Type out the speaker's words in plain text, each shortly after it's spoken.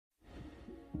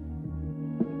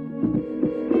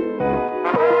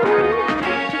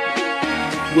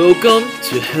Welcome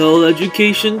to Hell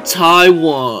Education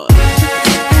Taiwan。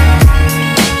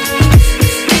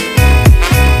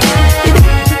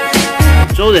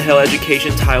本周的 Hell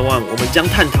Education Taiwan，我们将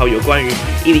探讨有关于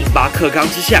108课纲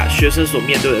之下学生所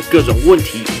面对的各种问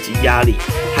题以及压力，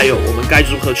还有我们该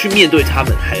如何去面对他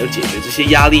们，还有解决这些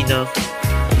压力呢？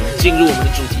进入我们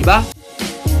的主题吧。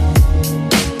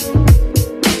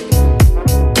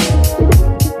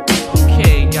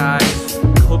Okay, guys,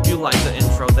 hope you like the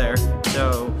intro there.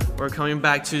 So we're coming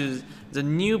back to the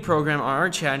new program on our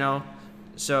channel,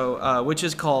 which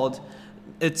is called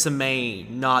 "It's a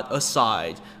Main, Not a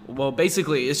Side." Well,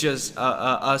 basically, it's just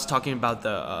us talking about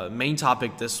the main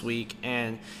topic this week,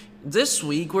 and this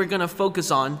week we're gonna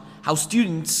focus on how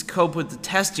students cope with the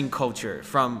testing culture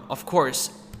from, of course,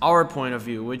 our point of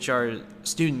view, which are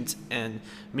students and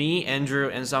me, Andrew,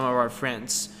 and some of our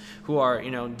friends who are,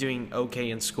 doing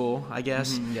okay in school, I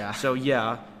guess. Yeah. So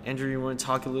yeah, Andrew, you want to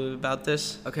talk a little bit about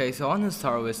this? Okay, so I want to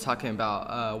start with talking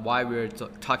about why we're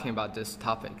talking about this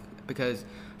topic. Because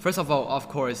first of all, of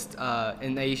course,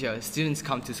 in Asia, students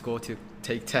come to school to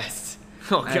take tests.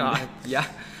 Oh God. Yeah.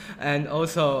 And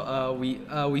also,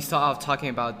 we start off talking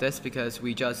about this because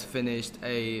we just finished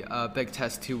a big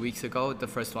test 2 weeks ago, the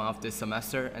first one of this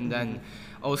semester, and then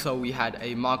also we had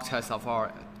a mock test of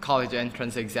our college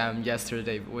entrance exam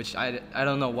yesterday, which I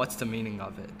don't know what's the meaning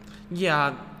of it.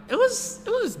 Yeah, it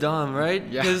was dumb, right?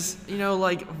 Yeah. Because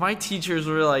my teachers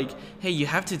were like, "Hey, you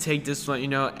have to take this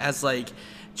one, as like."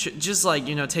 Just like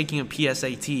taking a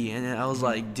PSAT, and I was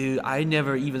like, dude, I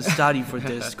never even studied for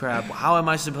this crap. How am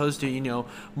I supposed to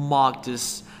mock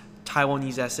this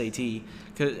Taiwanese SAT?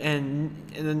 And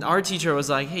then our teacher was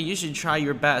like, hey, you should try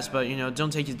your best, but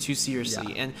don't take it too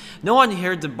seriously. Yeah. And no one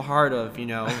heard the part of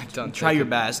Don't try your it,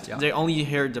 best. yeah. They only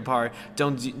heard the part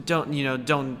don't.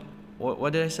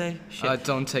 What did I say? Shit.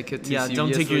 Don't take it too seriously,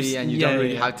 don't take and you don't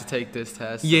really have to take this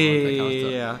test.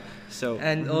 Yeah. So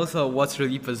and also, what's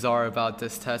really bizarre about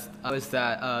this test is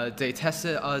that they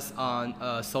tested us on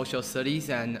social studies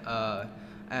and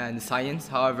science.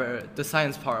 However, the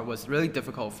science part was really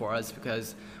difficult for us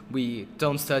because we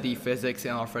don't study physics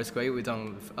in our first grade. We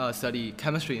don't study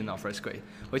chemistry in our first grade,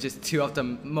 which is two of the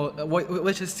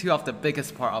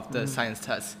biggest part of the science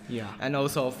test. Yeah. And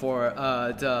also for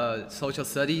the social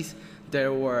studies,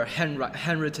 there were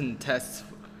handwritten tests.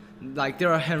 Like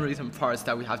there are handwritten parts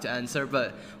that we have to answer,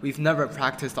 but we've never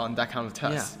practiced on that kind of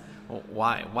test. Yeah. Well,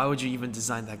 why? Why would you even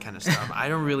design that kind of stuff? I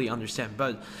don't really understand.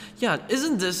 But yeah,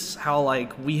 isn't this how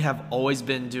we have always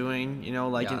been doing? In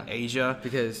Asia?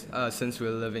 Because since we're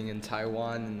living in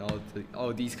Taiwan and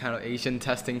all these kind of Asian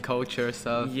testing culture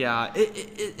stuff. Yeah,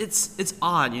 it's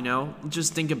odd.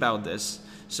 Just think about this.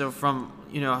 So from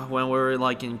when we were in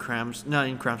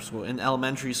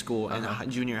elementary school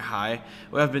and junior high,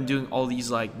 we have been doing all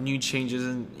these new changes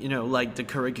and the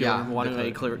curriculum,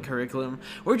 curriculum.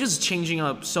 We're just changing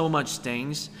up so much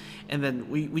things, and then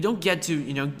we don't get to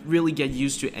really get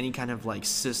used to any kind of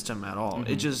system at all.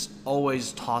 It's just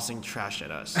always tossing trash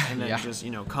at us, and then just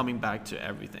coming back to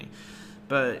everything.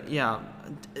 But yeah,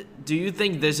 do you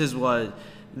think this is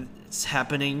what's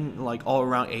happening all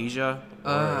around Asia?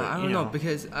 I don't know,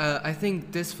 because I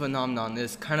think this phenomenon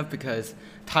is kind of because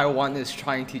Taiwan is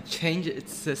trying to change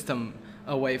its system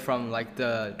away from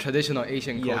the traditional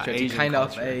Asian culture to kind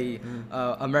of a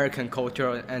American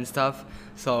culture and stuff.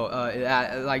 So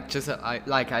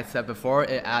like I said before,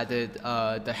 it added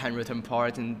the handwritten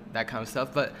part and that kind of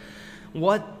stuff. But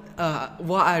what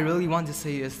I really want to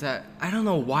say is that I don't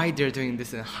know why they're doing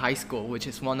this in high school, which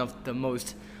is one of the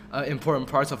most important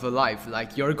parts of your life.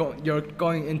 Like you're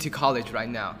going into college right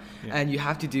now, and you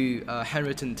have to do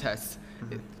handwritten tests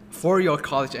for your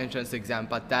college entrance exam.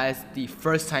 But that is the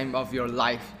first time of your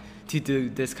life to do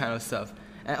this kind of stuff.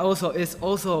 And also, it's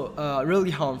also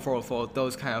really harmful for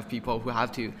those kind of people who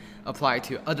have to apply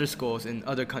to other schools in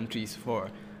other countries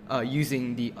for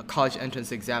using the college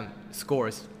entrance exam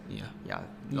scores.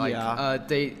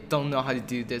 They don't know how to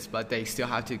do this, but they still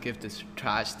have to give this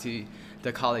trash to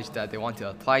the college that they want to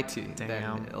apply to. Damn.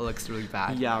 Then it looks really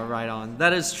bad. Yeah, right on.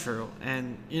 That is true.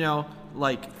 And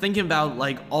thinking about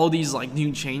all these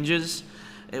new changes,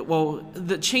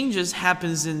 the changes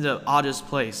happens in the oddest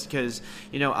place because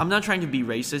I'm not trying to be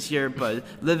racist here, but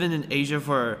living in Asia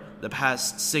for the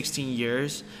past 16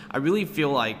 years, I really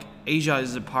feel like Asia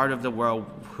is a part of the world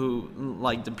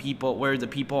where the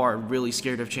people are really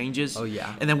scared of changes. Oh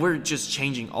yeah. And then we're just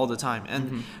changing all the time,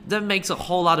 and that makes a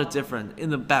whole lot of difference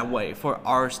in a bad way for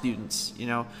our students.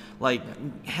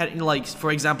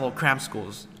 For example, cram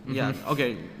schools. Yeah.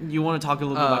 Okay. You want to talk a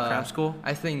little bit about cram school?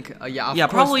 I think yeah. Of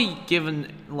course. Probably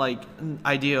given like an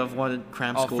idea of what a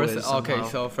cram school is. Okay.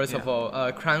 So first of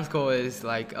all, cram school is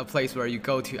like a place where you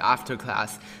go to after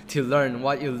class to learn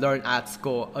what you learn at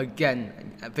school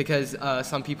again, because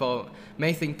some people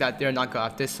may think that they're not good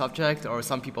at this subject, or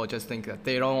some people just think that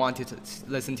they don't want to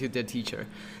listen to their teacher.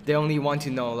 They only want to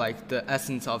know like the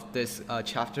essence of this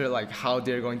chapter, like how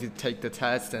they're going to take the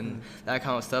test and that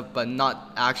kind of stuff, but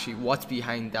not actually what's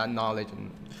behind that knowledge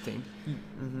and thing.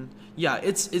 Yeah,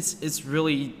 it's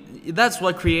really, that's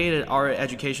what created our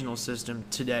educational system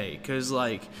today. Cause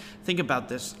like, think about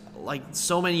this. Like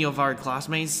so many of our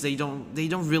classmates, they don't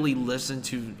really listen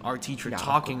to our teacher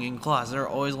talking in class. They're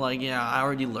always like, yeah, I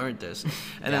already learned this.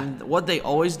 And then what they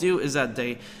always do is that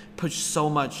they push so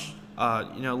much,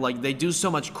 like they do so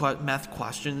much math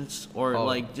questions or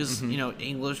like just,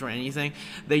 English or anything.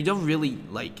 They don't really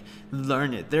like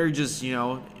learn it. They're just,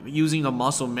 using the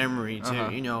muscle memory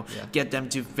to, get them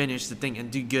to finish the thing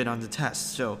and do good on the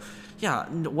test. So yeah,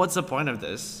 what's the point of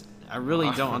this? I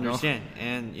really don't understand.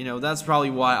 And, that's probably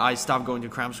why I stopped going to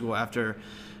cram school after,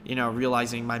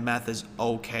 realizing my math is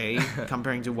okay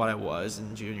comparing to what I was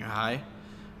in junior high.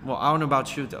 Well, I don't know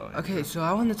about you, though. Okay, so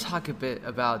I want to talk a bit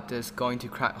about this going to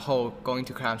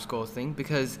cram school thing,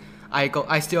 because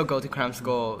I still go to cram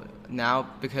school now,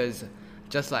 because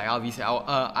just like obviously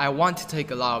I want to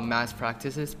take a lot of math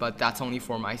practices, but that's only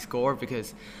for my score,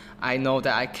 because I know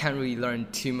that I can't really learn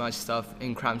too much stuff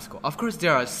in cram school. Of course,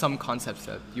 there are some concepts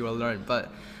that you will learn,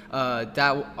 but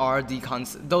those are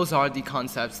the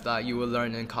concepts that you will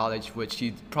learn in college, which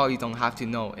you probably don't have to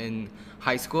know in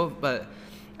high school. But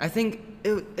I think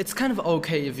it's kind of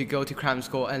okay if you go to cram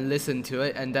school and listen to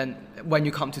it, and then when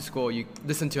you come to school, you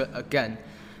listen to it again,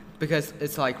 because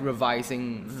it's like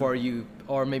revising for you,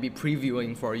 or maybe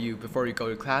previewing for you before you go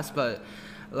to class. But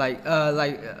like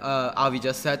Avi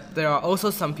just said, there are also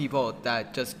some people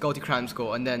that just go to cram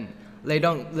school and then they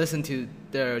don't listen to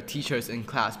their teachers in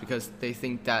class because they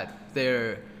think that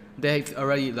they've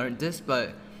already learned this.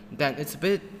 But then it's a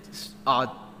bit odd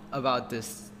about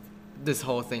this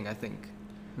whole thing, I think,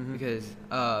 because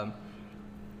I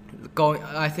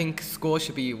think school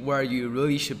should be where you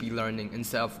really should be learning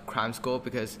instead of cram school,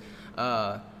 because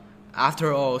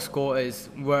after all, school is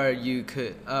where you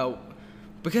could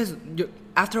because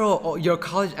after all, your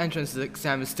college entrance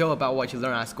exam is still about what you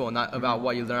learn at school, not about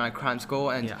what you learn at cram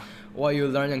school. And what you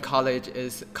learn in college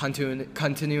is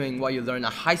continuing what you learn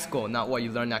at high school, not what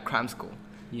you learn at cram school.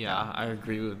 Yeah, I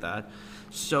agree with that.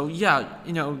 So yeah,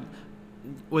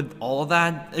 with all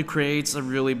that, it creates a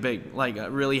really big, like a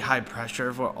really high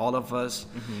pressure for all of us.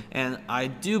 And I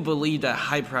do believe that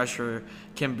high pressure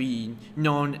can be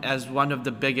known as one of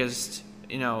the biggest,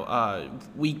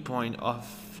 weak point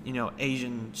of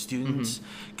Asian students,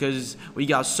 because we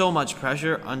got so much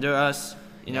pressure under us,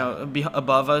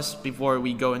 above us before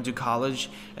we go into college,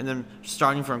 and then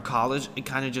starting from college, it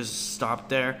kind of just stopped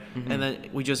there, and then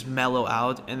we just mellow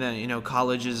out, and then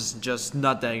college is just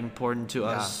not that important to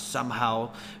us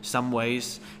somehow, some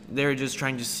ways. They're just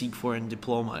trying to seek for a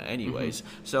diploma anyways.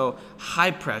 So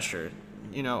high pressure,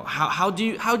 how do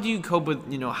you cope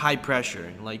with high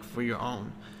pressure, like for your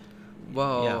own?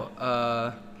 Well,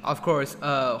 of course,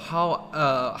 how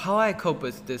I cope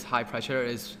with this high pressure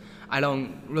is I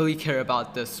don't really care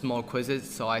about the small quizzes,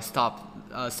 so I stopped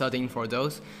studying for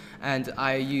those, and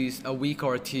I use a week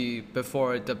or two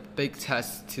before the big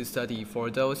test to study for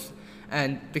those,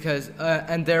 and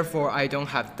therefore I don't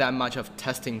have that much of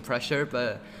testing pressure.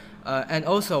 But and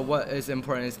also what is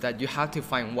important is that you have to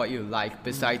find what you like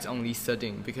besides only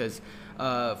studying, because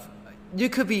you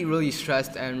could be really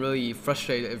stressed and really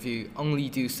frustrated if you only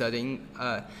do studying.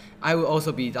 I will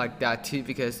also be like that too,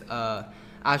 because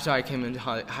after I came into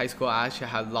high school, I actually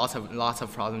had lots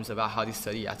of problems about how to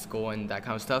study at school and that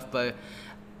kind of stuff. But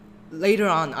later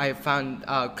on, I found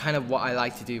kind of what I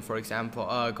like to do. For example,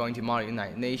 going to Model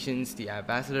United Nations, the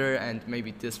ambassador, and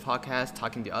maybe this podcast,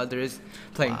 talking to others,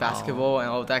 playing basketball, and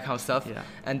all that kind of stuff.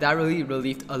 And that really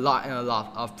relieved a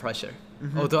lot of pressure.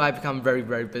 Although I become very,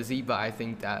 very busy, but I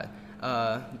think that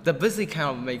the busy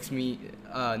kind of makes me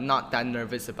not that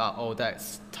nervous about all that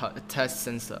tests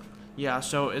and stuff. Yeah,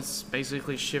 so it's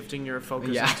basically shifting your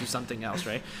focus into something else,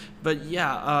 right? But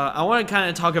I want to kind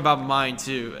of talk about mine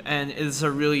too, and it's a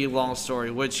really long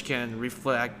story, which can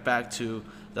reflect back to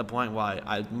the point why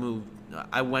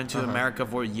I went to America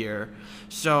for a year.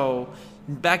 So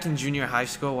back in junior high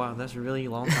school, wow, that's a really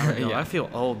long time ago. I feel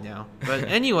old now. But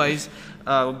anyways,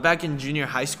 back in junior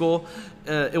high school,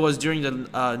 it was during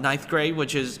the ninth grade,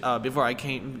 which is before I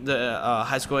came the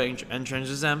high school entrance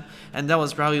exam, and that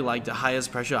was probably like the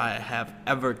highest pressure I have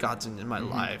ever gotten in my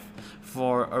life.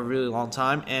 for a really long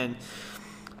time, and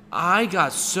I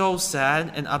got so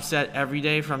sad and upset every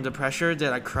day from the pressure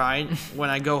that I cried when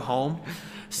I go home.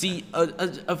 See, a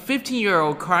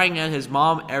 15-year-old crying at his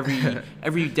mom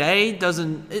every day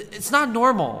it's not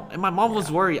normal. And my mom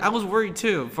was worried. I was worried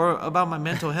too about my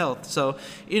mental health. So,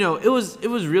 it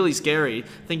was really scary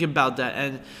thinking about that.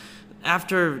 And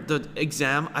after the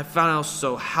exam, I found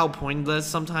out how pointless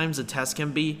sometimes the test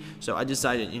can be. So I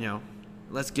decided,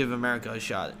 let's give America a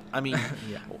shot. I mean,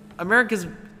 Yeah.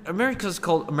 America's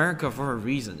called America for a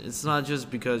reason. It's not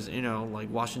just because, like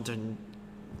Washington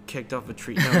knocked off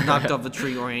a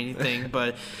tree or anything.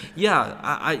 But yeah,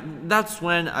 I that's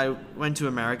when I went to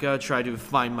America, tried to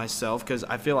find myself, because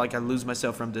I feel like I lose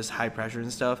myself from this high pressure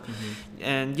and stuff.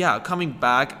 And yeah, coming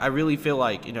back, I really feel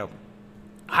like,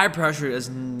 high pressure is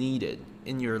needed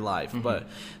in your life, but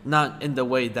not in the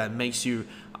way that makes you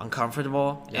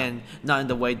uncomfortable, and not in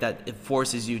the way that it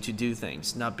forces you to do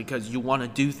things, not because you want to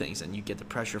do things and you get the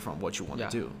pressure from what you want to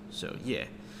do. So yeah.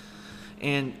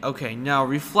 And okay, now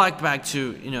reflect back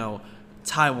to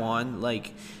Taiwan.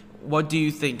 Like, what do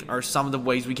you think are some of the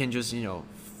ways we can just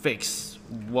fix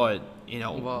what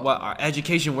what our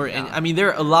education we're in? I mean,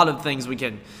 there are a lot of things we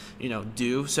can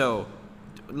do. So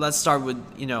let's start with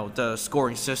the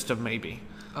scoring system maybe.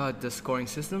 The scoring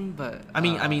system, but I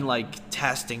mean like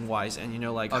testing wise, and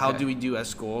how do we do at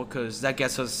school? Because that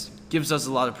gives us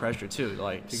a lot of pressure too.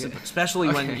 Like especially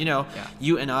when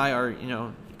you and I are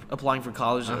applying for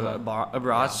college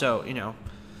abroad. So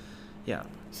yeah.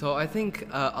 So I think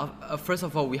first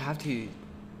of all we have to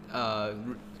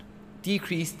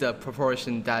decrease the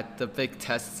proportion that the big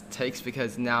tests takes,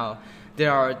 because now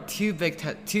there are 2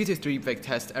 to 3 big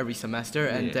tests every semester,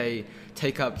 and they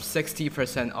take up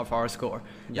 60% of our score.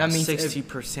 Yeah, that means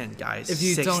 60%, guys. If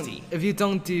you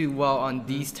don't do well on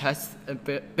these tests,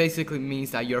 it basically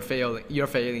means that you're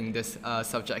failing this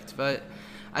subject. But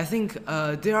I think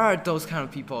there are those kind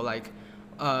of people, like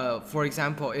for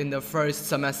example, in the first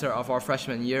semester of our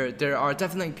freshman year, there are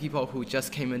definitely people who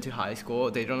just came into high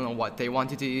school. They don't know what they want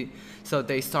to do, so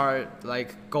they start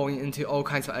like going into all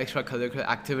kinds of extracurricular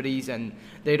activities, and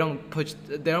they don't put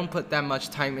that much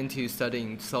time into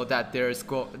studying, so that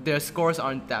their scores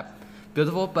aren't that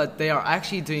beautiful, but they are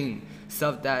actually doing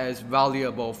stuff that is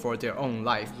valuable for their own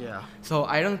life. Yeah. So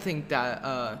I don't think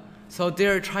that. So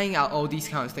they're trying out all these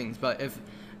kind of things, but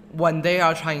when they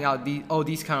are trying out all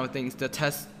these kind of things, the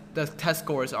test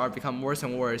scores are become worse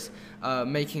and worse,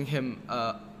 making him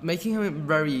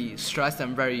very stressed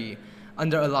and very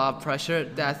under a lot of pressure.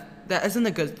 That isn't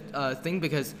a good thing,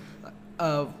 because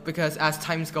as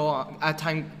time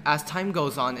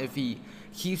goes on, if he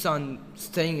keeps on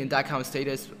staying in that kind of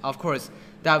status, of course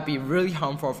that would be really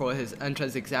harmful for his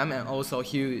entrance exam, and also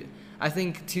I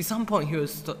think to some point he will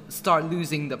start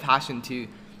losing the passion to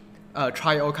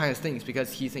try all kinds of things,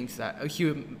 because he thinks that he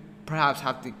would perhaps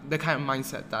have the kind of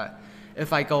mindset that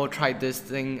if I go try this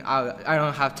thing, I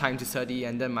don't have time to study,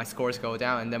 and then my scores go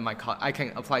down, and then I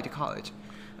can apply to college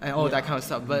and all that kind of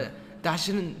stuff. But that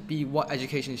shouldn't be what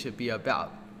education should be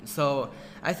about. So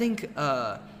I think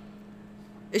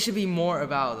it should be more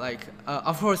about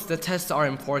of course the tests are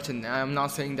important. I'm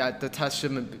not saying that the test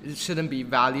shouldn't be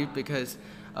valued, because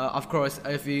of course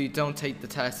if you don't take the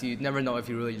test, you never know if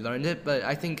you really learned it. But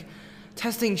I think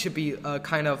testing should be a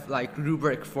kind of like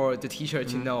rubric for the teacher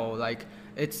to know. Like,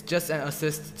 it's just an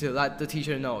assist to let the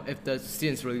teacher know if the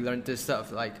students really learned this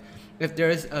stuff. Like, if there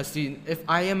is a student, if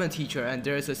I am a teacher and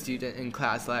there is a student in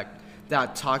class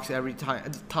that talks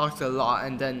a lot,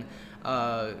 and then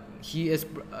he is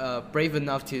brave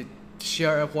enough to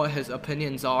share what his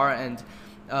opinions are, and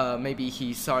maybe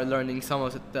he started learning some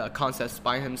of the concepts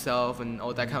by himself and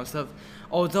all that kind of stuff.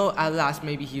 Although at last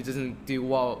maybe he doesn't do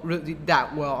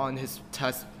that well on his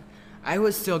test, I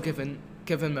would still give him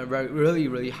a really,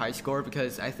 really high score,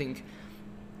 because I think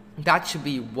that should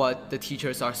be what the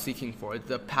teachers are seeking for,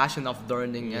 the passion of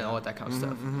learning and all that kind of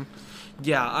stuff.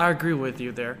 Yeah, I agree with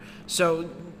you there. So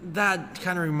that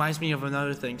kind of reminds me of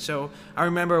another thing. So I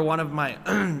remember one of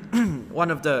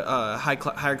the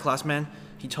higher classmen.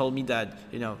 He told me that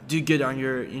do good on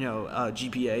your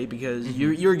GPA, because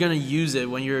you're gonna use it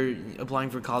when you're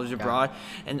applying for college abroad.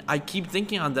 And I keep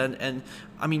thinking on that, and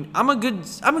I mean I'm a good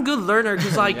learner,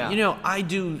 because I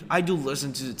do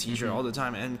listen to the teacher all the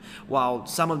time. And while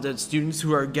some of the students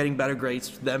who are getting better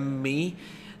grades than me,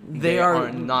 they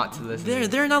are not listening.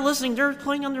 They're not listening. They're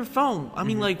playing on their phone. I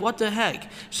mean, like, what the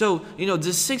heck? So, the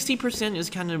 60%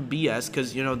 is kind of BS,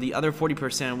 because, the other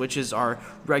 40%, which is our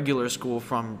regular score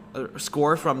from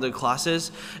the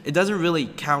classes, it doesn't really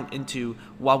count into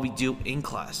what we do in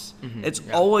class. It's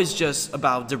always just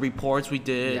about the reports we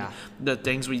did, the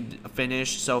things we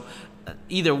finished. So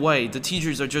either way, the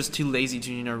teachers are just too lazy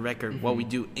to record what we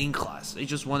do in class. They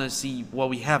just want to see what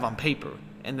we have on paper.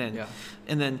 And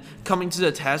then coming to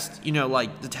the test,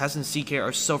 like the tests in CK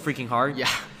are so freaking hard. Yeah.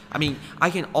 I mean,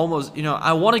 I can almost,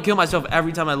 I want to kill myself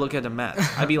every time I look at the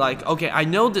math. I'd be like, okay, I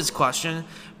know this question,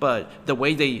 but the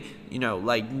way they,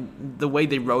 the way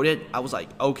they wrote it, I was like,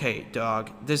 okay, dog,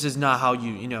 this is not how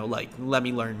you, let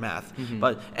me learn math.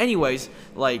 But anyways,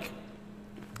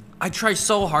 I try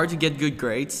so hard to get good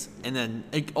grades, and then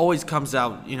it always comes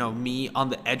out, me on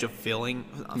the edge of failing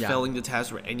the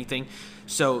test or anything.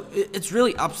 So it's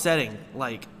really upsetting.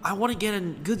 Like, I want to get a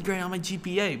good grade on my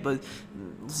GPA, but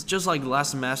it's just like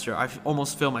last semester, I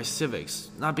almost failed my civics.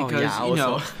 Not because,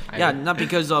 not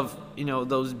because of,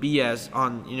 those BS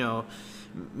on,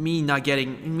 me not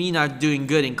doing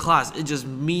good in class. It's just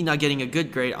me not getting a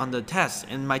good grade on the test,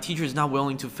 and my teacher is not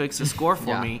willing to fix the score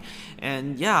for me.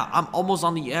 And I'm almost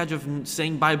on the edge of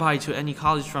saying bye-bye to any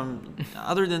college from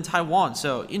other than Taiwan.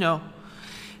 So,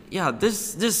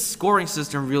 this scoring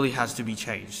system really has to be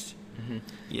changed.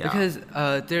 Yeah. Because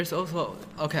there's also,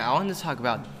 I want to talk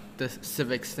about the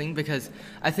civics thing, because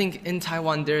I think in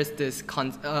Taiwan there's this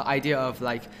idea of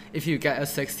like, if you get a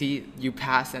 60, you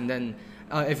pass, and then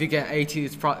if you get 80,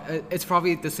 it's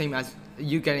probably the same as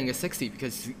you getting a 60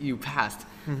 because you passed.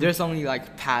 There's only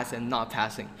like pass and not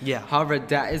passing. Yeah. However,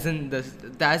 that isn't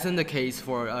the case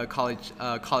for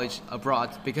college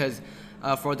abroad, because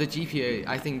for the GPA,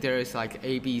 I think there is like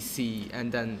A, B, C,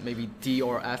 and then maybe D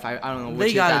or F. I don't know which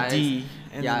they got that a D is.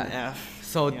 and then F.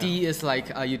 So D is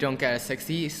like you don't get a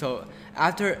 60. So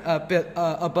after a bit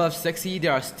above 60,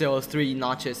 there are still 3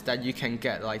 notches that you can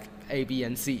get, like A, B,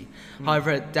 and C.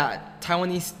 However, that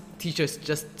Taiwanese teachers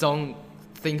just don't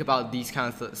think about these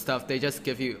kinds of stuff. They just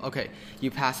give you, you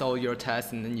pass all your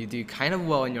tests, and then you do kind of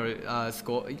well in your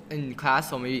school in class.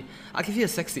 So maybe I'll give you a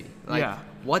 60.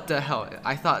 What the hell?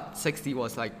 I thought 60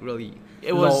 was like really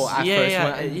low at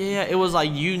first. It was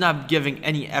like you not giving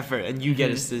any effort and you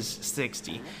get a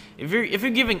 60. If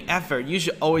you're giving effort, you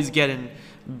should always get an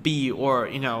B, or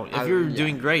if you're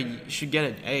doing great, you should get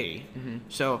an A.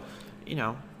 So,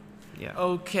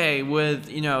 Okay, with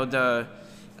the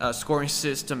scoring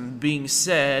system being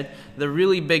said, the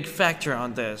really big factor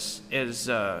on this is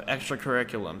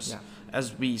extracurriculums.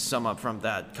 As we sum up from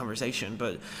that conversation,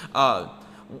 but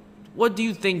what do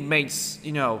you think makes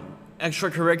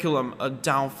extracurriculum a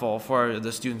downfall for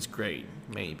the student's grade?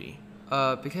 Maybe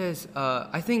because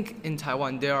I think in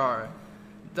Taiwan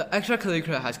the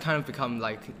extracurricular has kind of become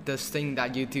like this thing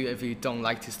that you do if you don't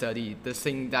like to study, the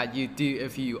thing that you do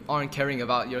if you aren't caring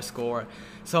about your score.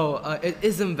 So it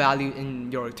isn't valued in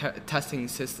your testing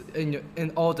system,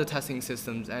 in all the testing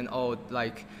systems, and all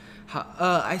like.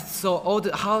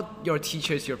 How your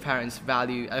teachers, your parents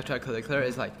value extracurricular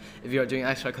is like, if you're doing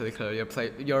extracurricular,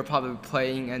 you're probably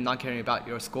playing and not caring about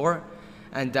your score,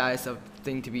 and that is a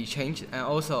thing to be changed. And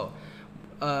also,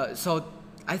 so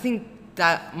I think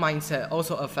that mindset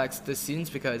also affects the students,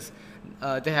 because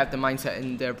they have the mindset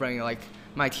in their brain like,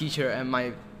 my teacher and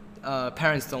my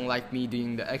parents don't like me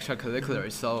doing the extracurricular,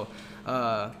 so.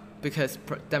 Because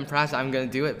then perhaps I'm gonna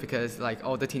do it, because like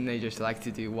all the teenagers like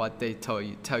to do what they tell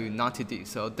you not to do.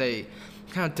 So they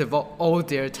kind of devote all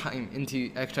their time into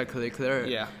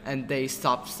extracurricular, and they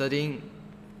stop studying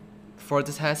for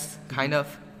the test, kind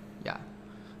of.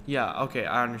 Yeah. Okay,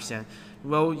 I understand.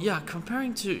 Well,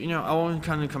 comparing to I want to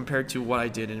kind of compare to what I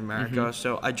did in America.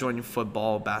 So I joined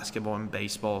football, basketball, and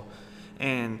baseball,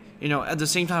 and at the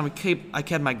same time I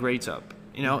kept my grades up.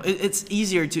 It's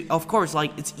easier to, of course,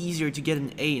 like it's easier to get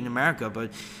an A in America,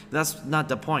 but that's not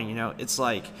the point. It's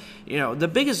like, the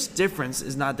biggest difference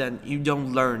is not that you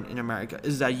don't learn in America,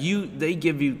 is that they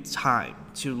give you time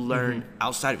to learn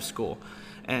outside of school.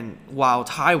 And while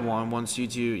Taiwan wants you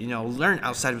to, learn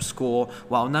outside of school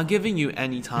while not giving you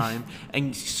any time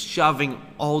and shoving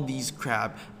all these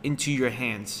crap into your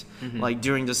hands, like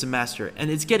during the semester. And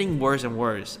it's getting worse and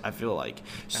worse, I feel like.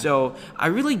 So I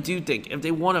really do think if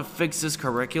they want to fix this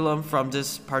curriculum from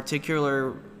this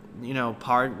particular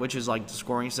part, which is like the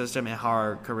scoring system and how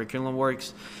our curriculum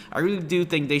works, I really do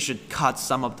think they should cut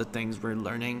some of the things we're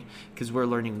learning, because we're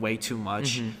learning way too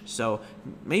much. So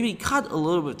maybe cut a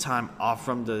little bit of time off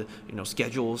from the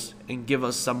schedules and give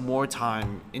us some more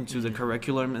time into the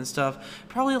curriculum and stuff.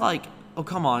 Probably like, oh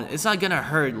come on, it's not gonna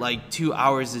hurt like 2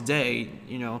 hours a day,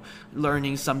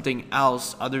 learning something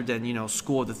else other than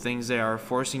school, the things they are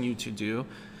forcing you to do.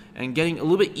 and getting a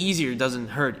little bit easier doesn't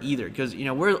hurt either, because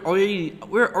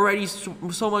we're already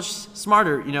so much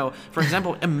smarter. For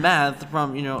example, in math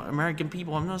from American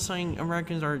people. I'm not saying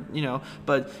Americans are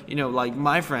but like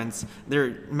my friends,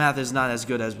 their math is not as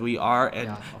good as we are,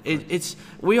 and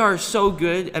we are so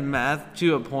good at math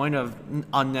to a point of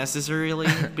unnecessarily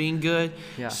being good.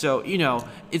 So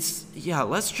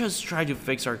let's just try to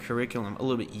fix our curriculum a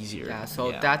little bit easier. That's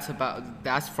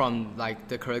from like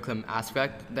the curriculum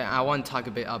aspect. Then I want to talk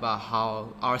a bit about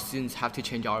how our students have to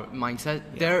change our mindset.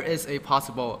 It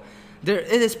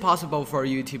is possible for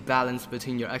you to balance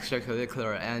between your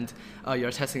extracurricular and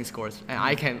your testing scores, and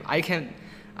I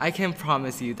can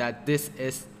promise you that this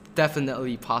is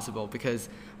definitely possible. Because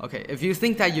if you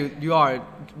think that you are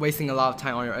wasting a lot of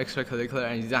time on your extracurricular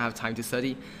and you don't have time to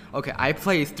study, I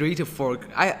play 3 to 4.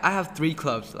 I have 3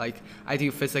 clubs. Like I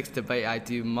do physics debate, I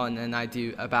do MUN, and I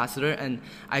do ambassador, and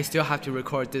I still have to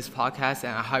record this podcast,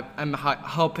 and I'm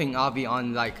helping Avi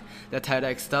on like the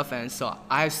TEDx stuff, and so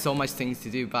I have so much things to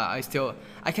do. But I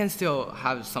can still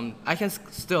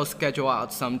schedule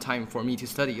out some time for me to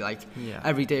study, like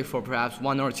every day for perhaps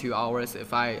 1 or 2 hours.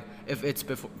 If it's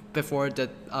before the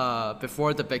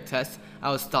big test,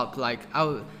 I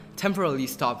will temporarily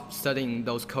stop studying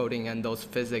those coding and those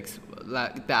physics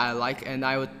that I like, and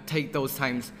I would take those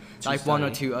times like 1 or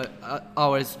 2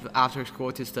 hours after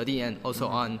school to study, and also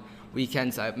on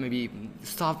weekends I maybe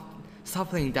stop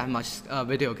playing that much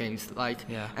video games,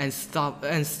 and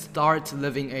start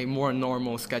living a more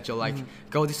normal schedule, like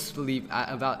go to sleep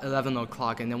at about 11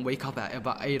 o'clock and then wake up at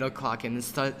about 8 o'clock and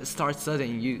then start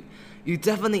studying. You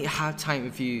definitely have time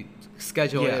if you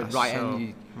schedule it right,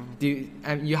 and you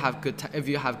have if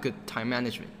you have good time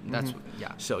management.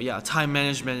 So time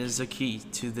management is the key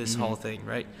to this whole thing,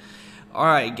 right? All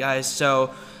right, guys.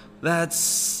 So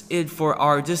that's it for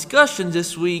our discussion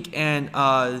this week, and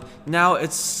now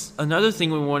it's another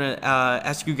thing we want to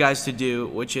ask you guys to do,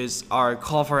 which is our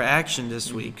call for action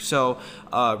this week. So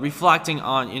reflecting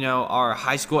on our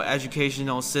high school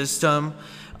educational system,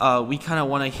 we kind of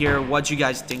want to hear what you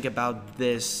guys think about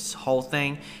this whole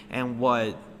thing and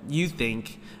what you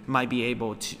think might be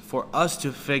able for us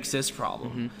to fix this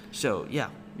problem. So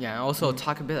and also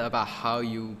talk a bit about how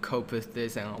you cope with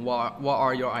this, and what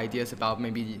are your ideas about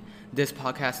maybe this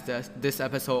podcast, this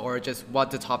episode, or just what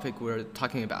the topic we're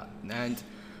talking about. And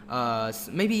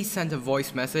maybe send a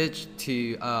voice message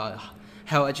to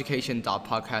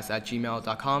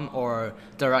helleducation.podcast@gmail.com, or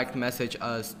direct message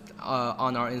us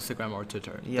on our Instagram or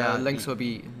Twitter. The links will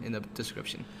be in the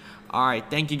description. All right,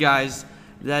 thank you guys.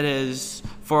 That is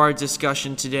for our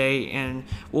discussion today, and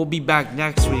we'll be back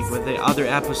next week with the other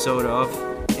episode of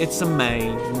It's a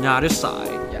Main, Not a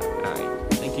Side.